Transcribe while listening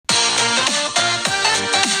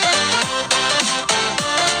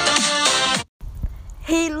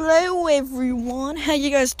everyone, how you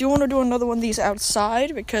guys doing? To do another one of these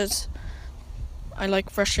outside because I like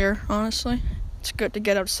fresh air, honestly. It's good to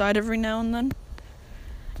get outside every now and then.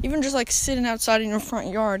 Even just like sitting outside in your front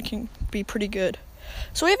yard can be pretty good.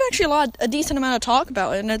 So we have actually a decent amount of talk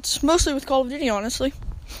about it, and it's mostly with Call of Duty, honestly.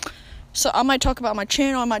 So I might talk about my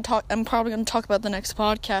channel. I'm probably going to talk about the next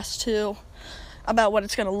podcast too, about what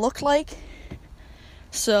it's going to look like.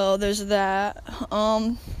 So there's that.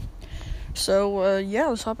 Yeah,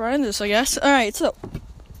 let's hop right into this, I guess. Alright, so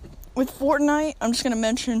with Fortnite, I'm just going to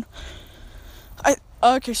mention,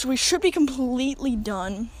 so we should be completely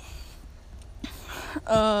done.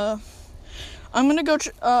 I'm going to go,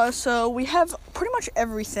 so we have pretty much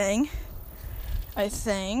everything, I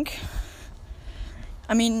think.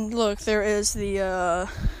 I mean, look, there is the,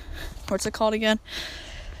 what's it called again?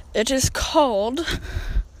 It is called,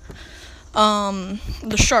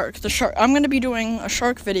 the shark. I'm gonna be doing a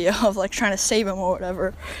shark video of, like, trying to save him or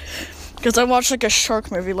whatever. Because I watched, like, a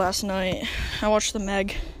shark movie last night. I watched The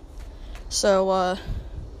Meg. So,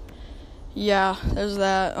 yeah, there's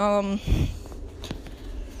that.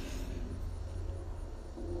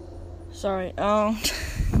 Sorry,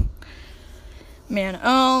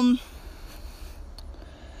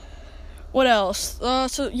 what else?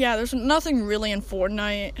 There's nothing really in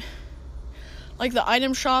Fortnite. Like, the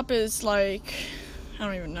item shop is, like, I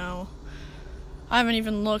don't even know. I haven't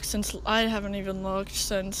even looked since 2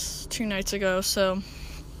 nights ago, so.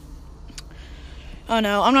 Oh,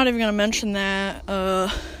 no, I'm not even gonna mention that.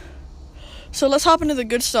 So let's hop into the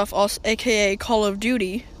good stuff, aka Call of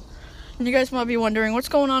Duty. And you guys might be wondering, what's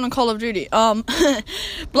going on in Call of Duty?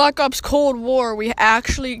 Black Ops Cold War, we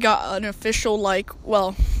actually got an official,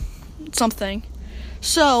 something.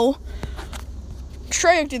 So,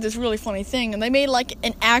 Treyarch did this really funny thing, and they made, like,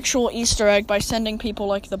 an actual Easter egg by sending people,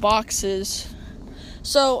 like, the boxes.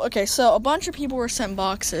 So a bunch of people were sent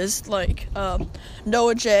boxes, like,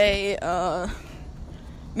 Noah J,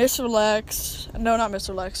 Mr. Lex, no, not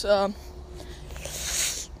Mr. Lex,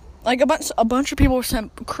 like, a bunch of people were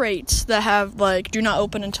sent crates that have, like, do not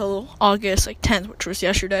open until August, 10th, which was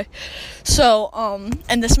yesterday. So,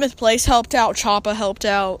 and the Smith Place helped out, Choppa helped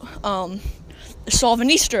out, solve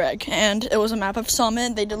an Easter egg, and it was a map of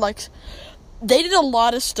Summit. They did a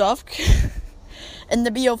lot of stuff in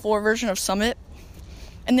the BO4 version of Summit,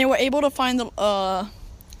 and they were able to find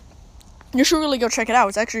you should really go check it out.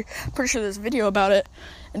 It's actually, pretty sure there's a video about it,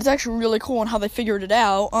 and it's actually really cool on how they figured it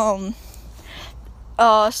out.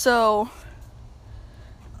 So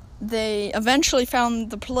they eventually found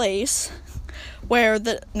the place where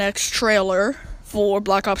the next trailer for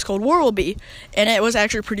Black Ops Cold War will be, and it was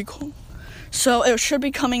actually pretty cool. So it should be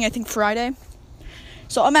coming, I think, Friday.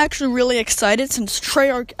 So I'm actually really excited since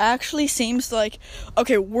Treyarch actually seems like,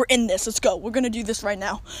 okay, we're in this, let's go, we're gonna do this right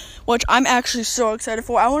now. Which I'm actually so excited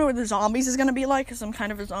for. I wonder what the zombies is gonna be like, because I'm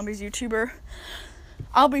kind of a zombies YouTuber.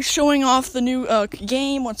 I'll be showing off the new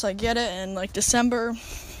game once I get it in, December,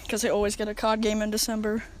 because I always get a COD game in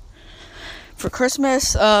December for Christmas.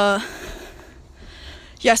 So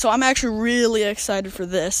I'm actually really excited for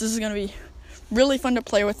this. This is going to be really fun to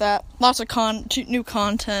play with that. Lots of new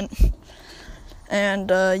content. And,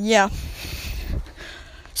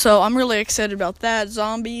 So I'm really excited about that.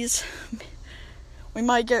 Zombies. We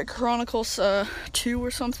might get Chronicles 2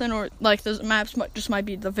 or something, or, the maps might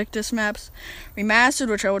be the Victus maps remastered,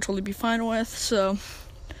 which I would totally be fine with. So,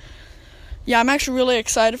 yeah, I'm actually really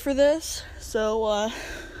excited for this. So, I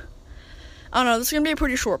don't know, this is going to be a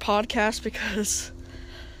pretty short podcast because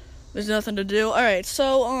there's nothing to do. Alright,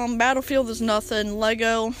 so, Battlefield is nothing.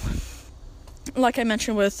 Lego, like I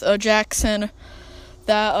mentioned with Jackson,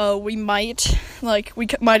 that we might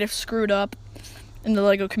have screwed up in the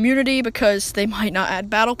Lego community because they might not add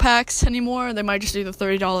battle packs anymore. They might just do the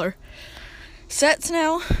 $30 sets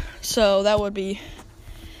now. So that would be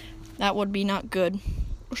not good.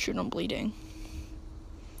 Oh shoot, I'm bleeding.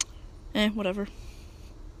 Whatever.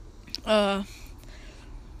 Yeah,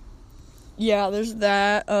 there's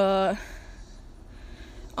that.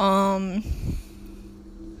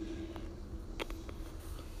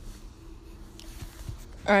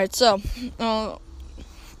 Alright, so,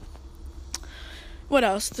 what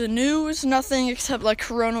else? The news, nothing except,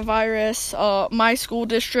 coronavirus. My school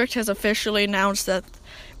district has officially announced that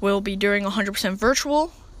we'll be doing 100%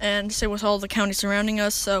 virtual, and same with all the counties surrounding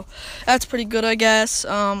us, so that's pretty good, I guess,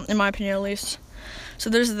 in my opinion at least. So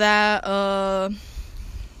there's that.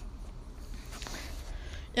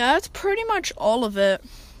 Yeah, that's pretty much all of it.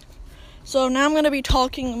 So now I'm going to be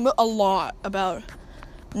talking a lot about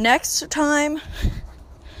next time,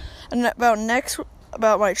 and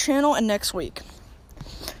about my channel and next week.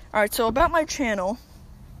 Alright, so about my channel,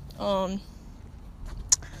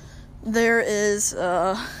 there is,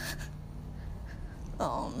 I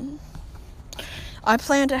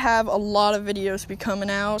plan to have a lot of videos be coming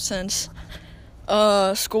out since,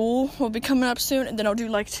 school will be coming up soon, and then I'll do,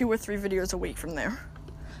 2 or 3 videos a week from there.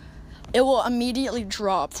 It will immediately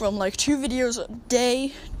drop from, 2 videos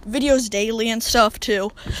daily and stuff,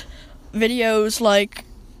 to videos,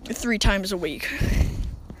 3 times a week.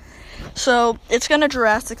 So, it's gonna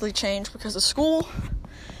drastically change because of school.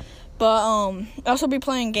 But, I'll also be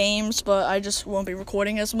playing games, but I just won't be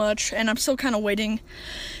recording as much. And I'm still kind of waiting.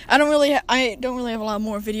 I don't really have a lot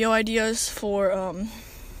more video ideas for,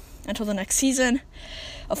 until the next season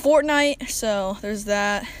of Fortnite. So, there's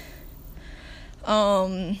that.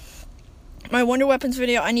 My Wonder Weapons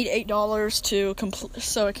video, I need $8 to complete,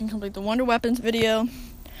 so I can complete the Wonder Weapons video.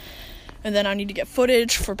 And then I need to get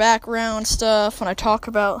footage for background stuff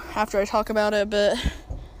after I talk about it a bit.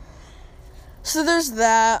 So there's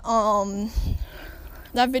that.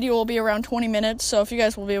 That video will be around 20 minutes, so if you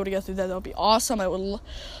guys will be able to get through that, that'll be awesome. I would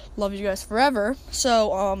love you guys forever.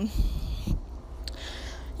 So,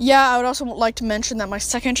 yeah, I would also like to mention that my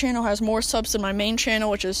second channel has more subs than my main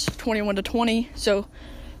channel, which is 21 to 20. So,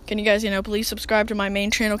 can you guys, please subscribe to my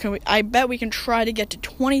main channel? I bet we can try to get to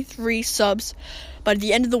 23 subs by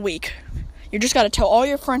the end of the week. You just gotta tell all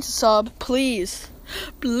your friends to sub. Please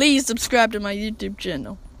subscribe to my YouTube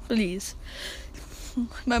channel. Please.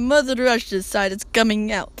 My Mother Russia's side is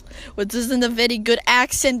coming out, which isn't a very good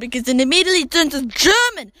accent because it immediately turns to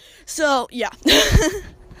German. So, yeah.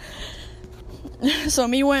 So,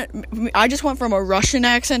 I just went from a Russian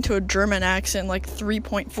accent to a German accent,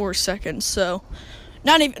 3.4 seconds. So,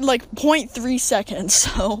 not even, 0.3 seconds.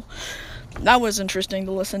 So, that was interesting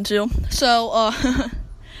to listen to. So,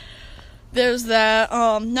 there's that.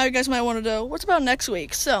 Now you guys might want to know, what's about next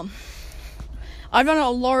week? So, I've done a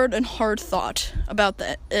large and hard thought about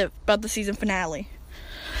the season finale,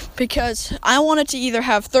 because I wanted to either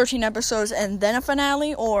have 13 episodes and then a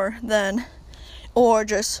finale, or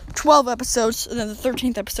just 12 episodes and then the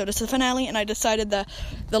 13th episode is the finale, and I decided that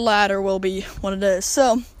the latter will be what it is.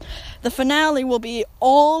 So, the finale will be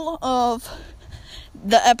all of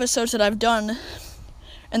the episodes that I've done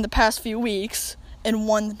in the past few weeks in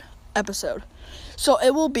one episode. So,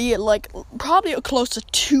 it will be, probably close to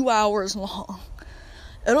 2 hours long.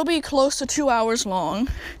 It'll be close to 2 hours long,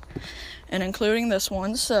 and including this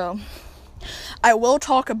one. So, I will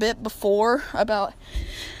talk a bit before about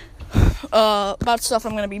stuff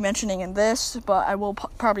I'm going to be mentioning in this, but I will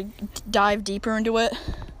probably dive deeper into it.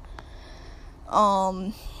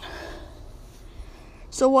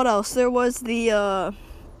 So what else? There was the,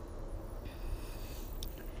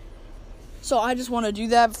 so I just want to do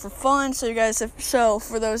that for fun. So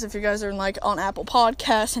for those of you guys that are on Apple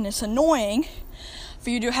Podcasts, and it's annoying for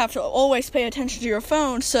you to have to always pay attention to your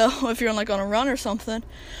phone. So if you're on a run or something,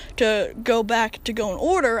 to go in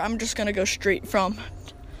order, I'm just going to go straight from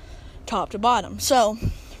top to bottom. So,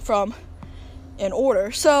 in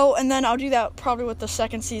order. So, and then I'll do that probably with the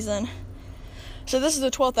second season. So this is the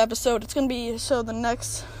 12th episode. It's going to be, the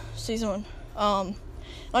next season,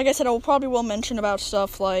 like I said, I will mention about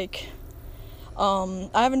stuff I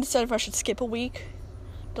haven't decided if I should skip a week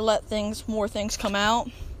to let more things come out.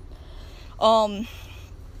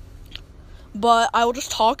 But I will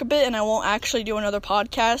just talk a bit, and I won't actually do another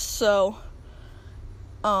podcast. So,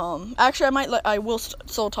 actually, I will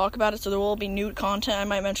still talk about it. So there will be new content. I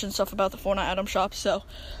might mention stuff about the Fortnite item shop. So,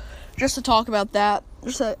 just to talk about that,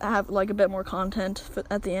 just to have a bit more content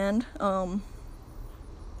at the end.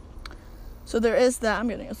 So there is that. I'm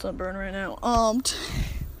getting a sunburn right now. I'm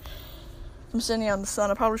sitting out in the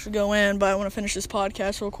sun. I probably should go in, but I want to finish this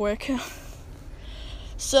podcast real quick.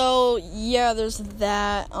 So yeah, there's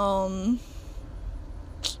that.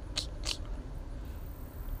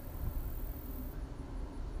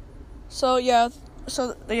 So yeah,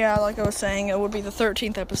 like I was saying, it would be the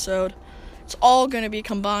 13th episode. It's all going to be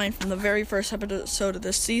combined from the very first episode of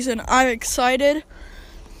this season. I'm excited.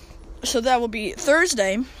 So that will be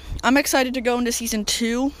Thursday. I'm excited to go into season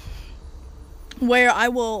 2,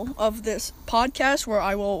 of this podcast, where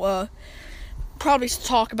I will probably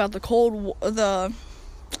talk about the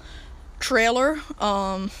trailer.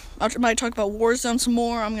 I might talk about Warzone some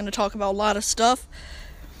more. I'm going to talk about a lot of stuff.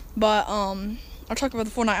 But, I'll talk about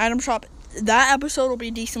the Fortnite item shop. That episode will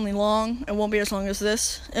be decently long. It won't be as long as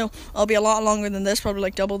this. It'll be a lot longer than this,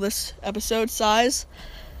 probably double this episode size.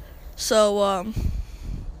 So,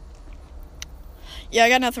 yeah, I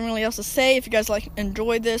got nothing really else to say. If you guys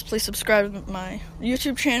enjoyed this, please subscribe to my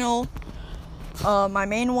YouTube channel. My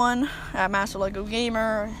main one, at Master Lego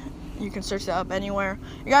Gamer. You can search that up anywhere.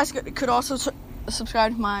 You guys could also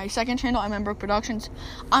subscribe to my second channel, I'm in Brook Productions.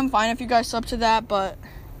 I'm fine if you guys sub to that, but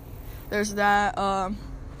there's that.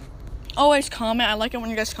 Always comment. I like it when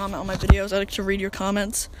you guys comment on my videos. I like to read your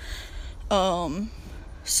comments.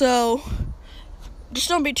 So just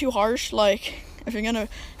don't be too harsh. Like, if you're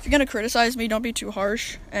gonna criticize me, don't be too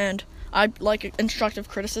harsh. And I like constructive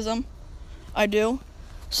criticism. I do.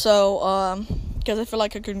 So, because I feel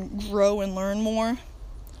like I can grow and learn more.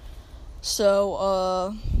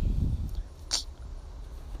 So,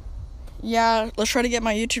 yeah, let's try to get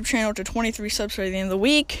my YouTube channel to 23 subs by the end of the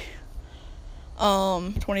week.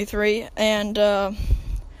 23. And, go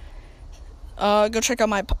check out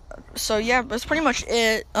my... So, yeah, that's pretty much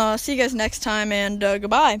it. See you guys next time, and,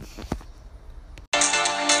 goodbye.